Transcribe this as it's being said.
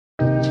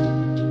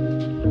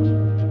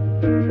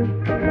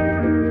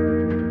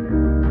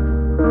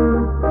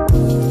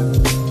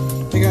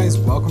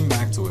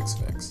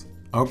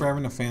hope you're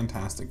having a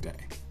fantastic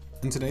day.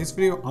 In today's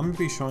video, I'm going to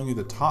be showing you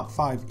the top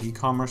 5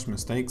 e-commerce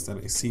mistakes that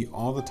I see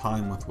all the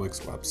time with Wix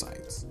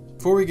websites.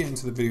 Before we get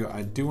into the video,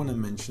 I do want to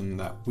mention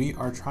that we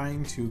are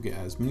trying to get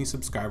as many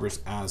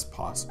subscribers as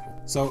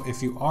possible. So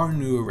if you are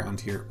new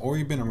around here or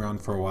you've been around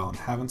for a while and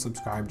haven't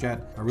subscribed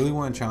yet, I really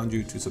want to challenge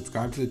you to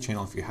subscribe to the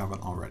channel if you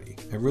haven't already.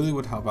 It really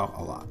would help out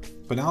a lot.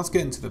 But now let's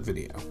get into the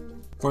video.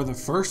 For the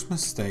first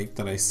mistake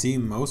that I see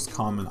most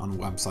common on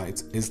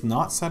websites is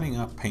not setting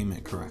up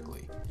payment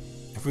correctly.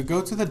 If we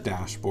go to the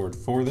dashboard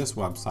for this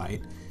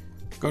website,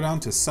 go down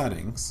to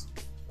settings,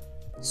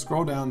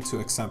 scroll down to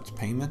accept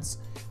payments,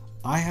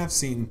 I have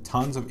seen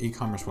tons of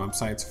e-commerce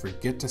websites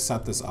forget to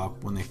set this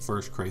up when they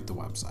first create the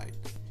website.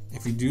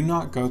 If you do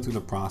not go through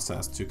the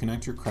process to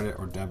connect your credit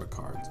or debit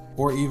cards,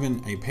 or even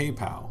a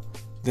PayPal,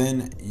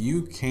 then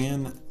you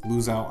can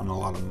lose out on a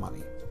lot of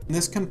money. And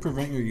this can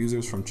prevent your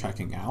users from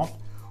checking out,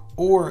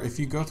 or if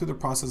you go through the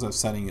process of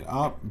setting it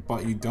up,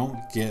 but you don't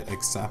get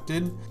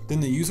accepted, then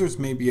the users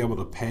may be able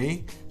to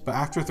pay, but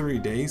after 30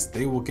 days,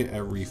 they will get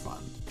a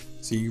refund.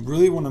 So you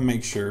really want to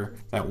make sure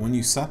that when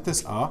you set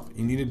this up,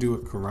 you need to do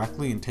it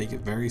correctly and take it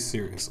very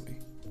seriously.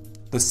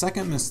 The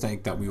second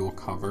mistake that we will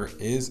cover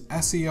is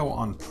SEO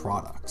on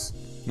products.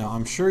 Now,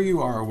 I'm sure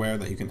you are aware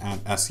that you can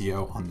add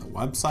SEO on the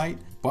website,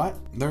 but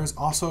there's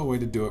also a way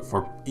to do it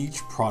for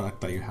each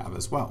product that you have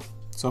as well.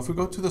 So if we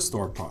go to the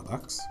store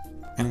products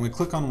and we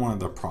click on one of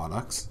the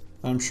products,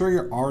 then I'm sure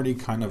you're already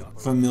kind of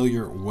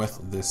familiar with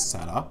this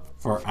setup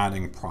for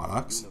adding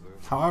products.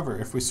 However,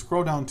 if we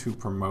scroll down to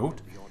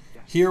promote,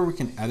 here we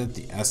can edit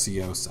the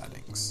SEO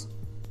settings.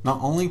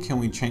 Not only can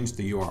we change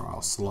the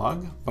URL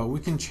slug, but we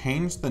can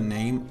change the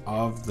name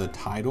of the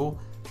title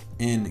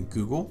in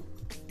Google,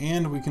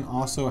 and we can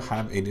also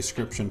have a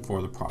description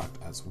for the product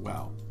as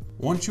well.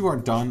 Once you are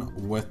done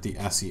with the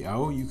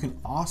SEO, you can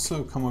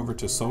also come over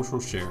to social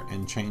share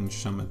and change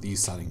some of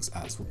these settings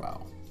as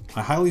well.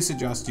 I highly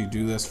suggest you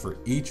do this for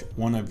each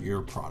one of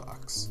your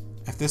products.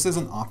 If this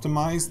isn't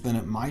optimized, then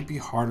it might be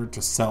harder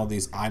to sell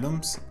these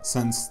items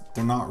since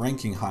they're not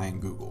ranking high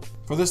in Google.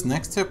 For this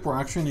next tip, we're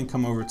actually going to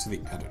come over to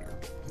the editor.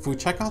 If we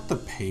check out the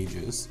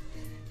pages,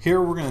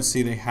 here we're going to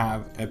see they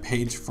have a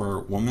page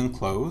for women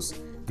clothes,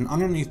 and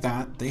underneath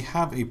that, they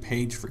have a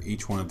page for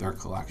each one of their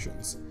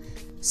collections.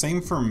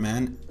 Same for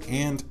men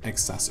and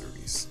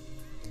accessories.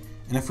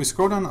 And if we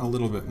scroll down a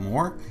little bit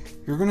more,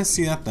 you're going to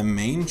see that the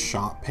main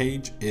shop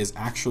page is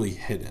actually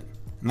hidden.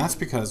 And that's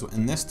because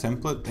in this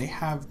template, they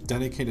have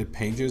dedicated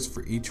pages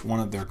for each one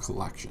of their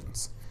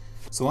collections.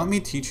 So let me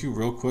teach you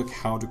real quick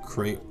how to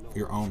create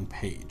your own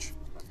page.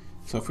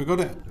 So if we go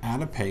to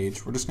add a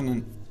page, we're just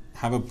going to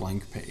have a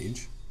blank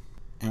page,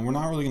 and we're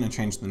not really going to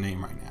change the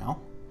name right now,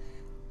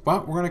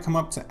 but we're going to come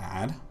up to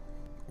add.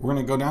 We're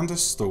going to go down to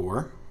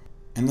store,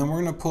 and then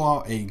we're going to pull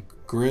out a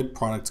grid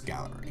products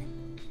gallery.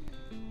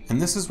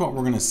 And this is what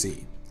we're going to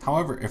see.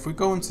 However, if we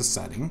go into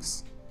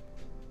settings,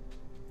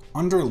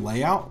 under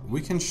layout,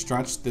 we can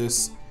stretch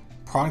this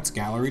products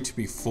gallery to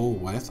be full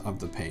width of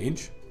the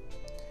page,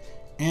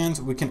 and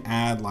we can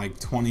add like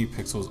 20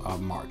 pixels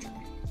of margin.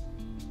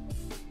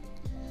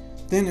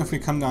 Then if we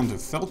come down to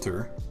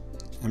filter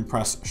and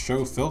press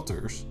show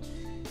filters,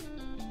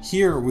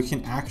 here we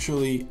can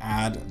actually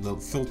add the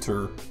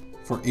filter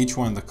for each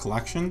one of the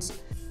collections.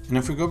 And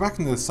if we go back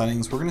into the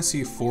settings, we're going to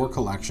see 4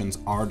 collections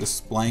are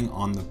displaying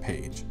on the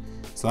page.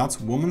 So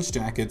that's women's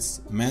jackets,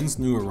 men's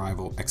new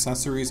arrival,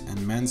 accessories,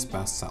 and men's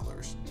best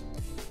sellers.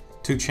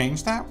 To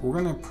change that,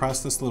 we're going to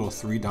press this little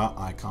 3-dot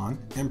icon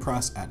and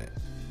press edit.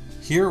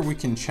 Here we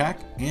can check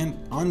and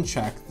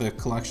uncheck the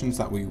collections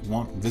that we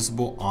want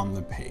visible on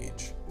the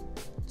page.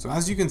 So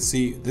as you can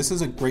see, this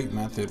is a great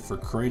method for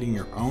creating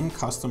your own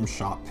custom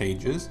shop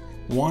pages,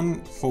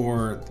 one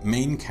for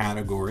main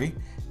category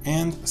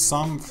and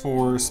some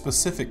for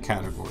specific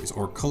categories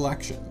or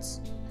collections.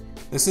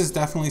 This is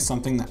definitely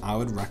something that I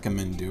would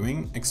recommend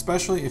doing,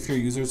 especially if your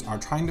users are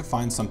trying to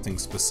find something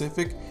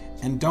specific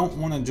and don't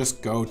want to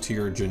just go to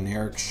your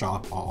generic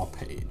shop all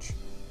page.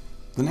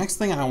 The next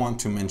thing I want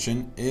to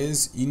mention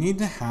is you need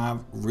to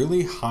have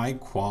really high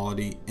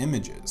quality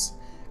images.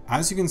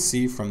 As you can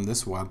see from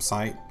this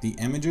website, the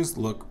images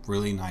look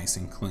really nice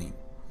and clean.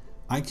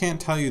 I can't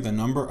tell you the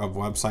number of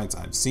websites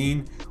I've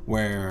seen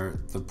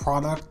where the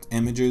product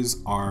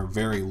images are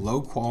very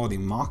low quality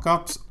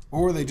mock-ups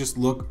or they just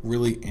look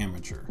really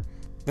amateur.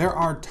 There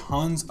are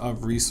tons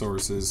of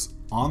resources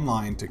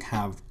online to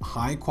have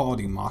high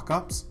quality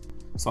mockups,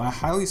 so I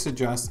highly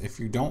suggest if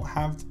you don't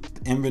have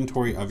the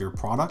inventory of your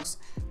products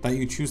that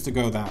you choose to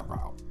go that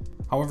route.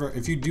 However,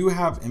 if you do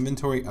have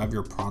inventory of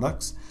your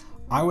products,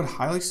 I would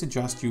highly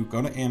suggest you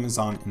go to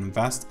Amazon and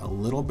invest a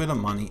little bit of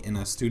money in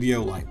a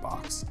studio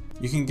lightbox.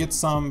 You can get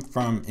some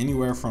from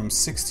anywhere from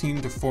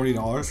 $16 to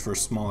 $40 for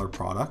smaller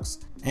products,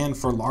 and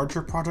for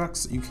larger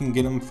products, you can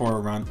get them for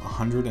around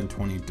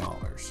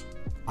 $120.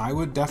 I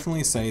would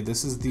definitely say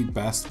this is the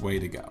best way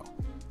to go.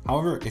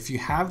 However, if you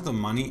have the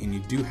money and you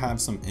do have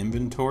some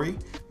inventory,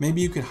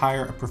 maybe you could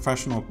hire a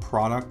professional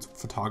product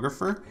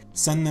photographer,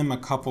 send them a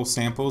couple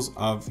samples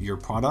of your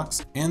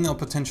products, and they'll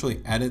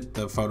potentially edit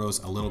the photos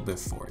a little bit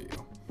for you.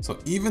 So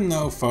even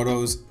though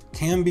photos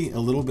can be a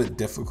little bit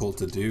difficult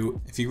to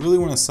do, if you really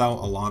want to sell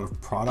a lot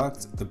of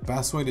products, the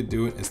best way to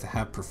do it is to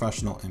have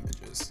professional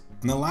images.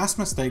 And the last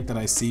mistake that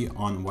I see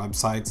on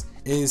websites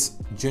is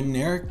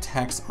generic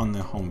text on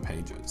the home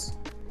pages.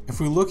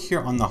 If we look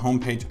here on the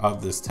homepage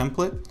of this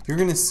template, you're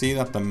going to see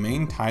that the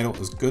main title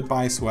is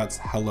Goodbye Sweats,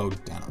 Hello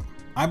Denim.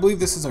 I believe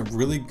this is a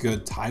really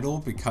good title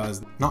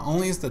because not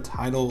only is the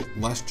title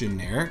less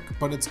generic,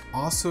 but it's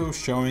also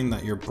showing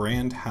that your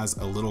brand has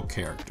a little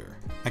character.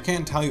 I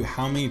can't tell you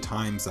how many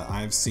times that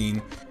I've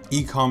seen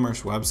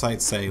e-commerce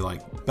websites say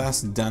like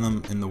best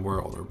denim in the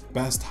world or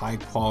best high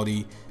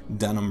quality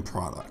denim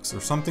products or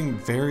something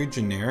very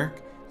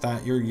generic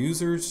that your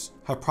users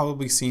have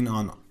probably seen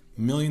on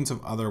millions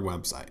of other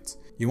websites.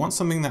 You want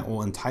something that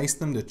will entice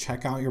them to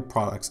check out your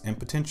products and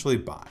potentially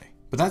buy.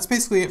 But that's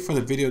basically it for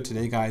the video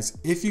today, guys.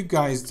 If you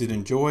guys did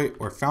enjoy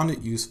or found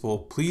it useful,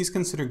 please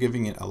consider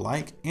giving it a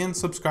like and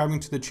subscribing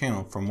to the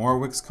channel for more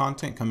Wix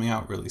content coming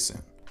out really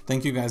soon.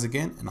 Thank you guys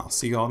again, and I'll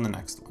see you all in the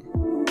next one.